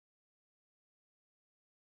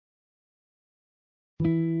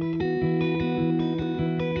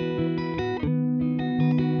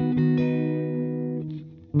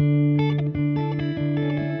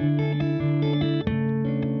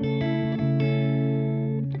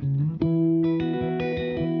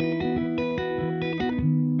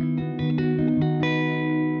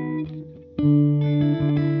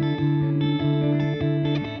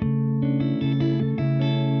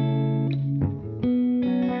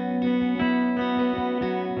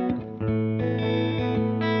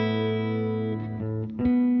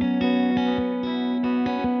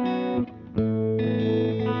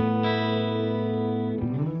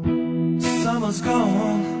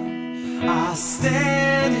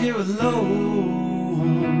stand here alone,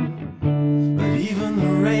 but even the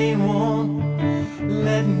rain won't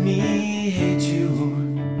let me hate you.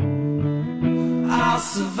 I'll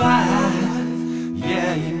survive,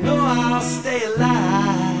 yeah, you know I'll stay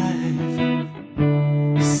alive.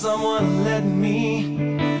 If someone let me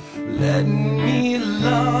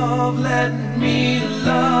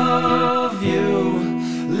love you,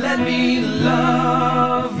 let me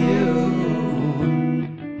love you.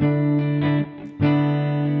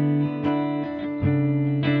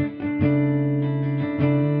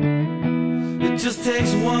 It just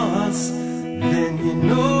takes once, then you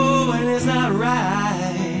know when it's not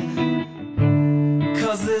right.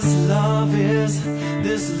 'Cause this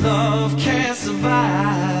love can't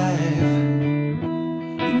survive.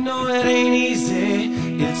 You know it ain't easy,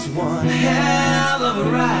 it's one hell of a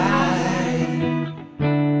ride.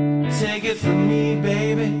 Take it from me,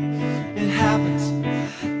 baby, it happens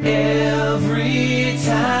every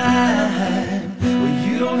time. Well,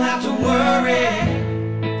 you don't have to worry,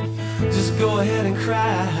 just go ahead and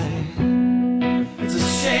cry. It's a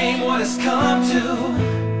shame what it's come to.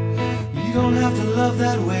 You don't have to love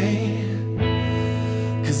that way,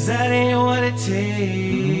 'cause that ain't what it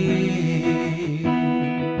takes.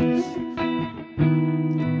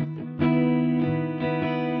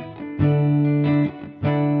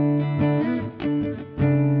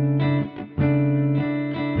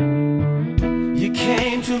 You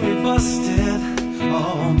came to me busted,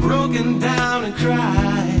 all broken down and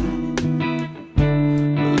crying.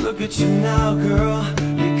 Look at you now, girl,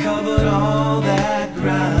 you covered all that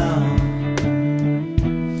ground.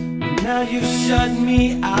 Now you've shut me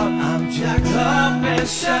out, I'm jacked up and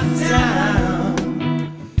shut down.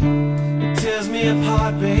 It tears me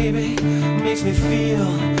apart, baby, makes me feel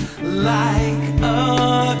like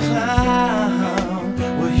a clown.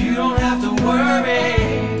 Well, you don't have to worry,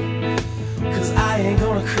 'cause I ain't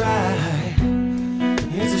gonna cry.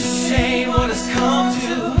 It's a shame what it's come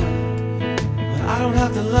to, I don't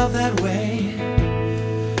have to love that way,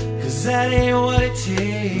 'cause that ain't what it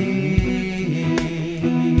takes.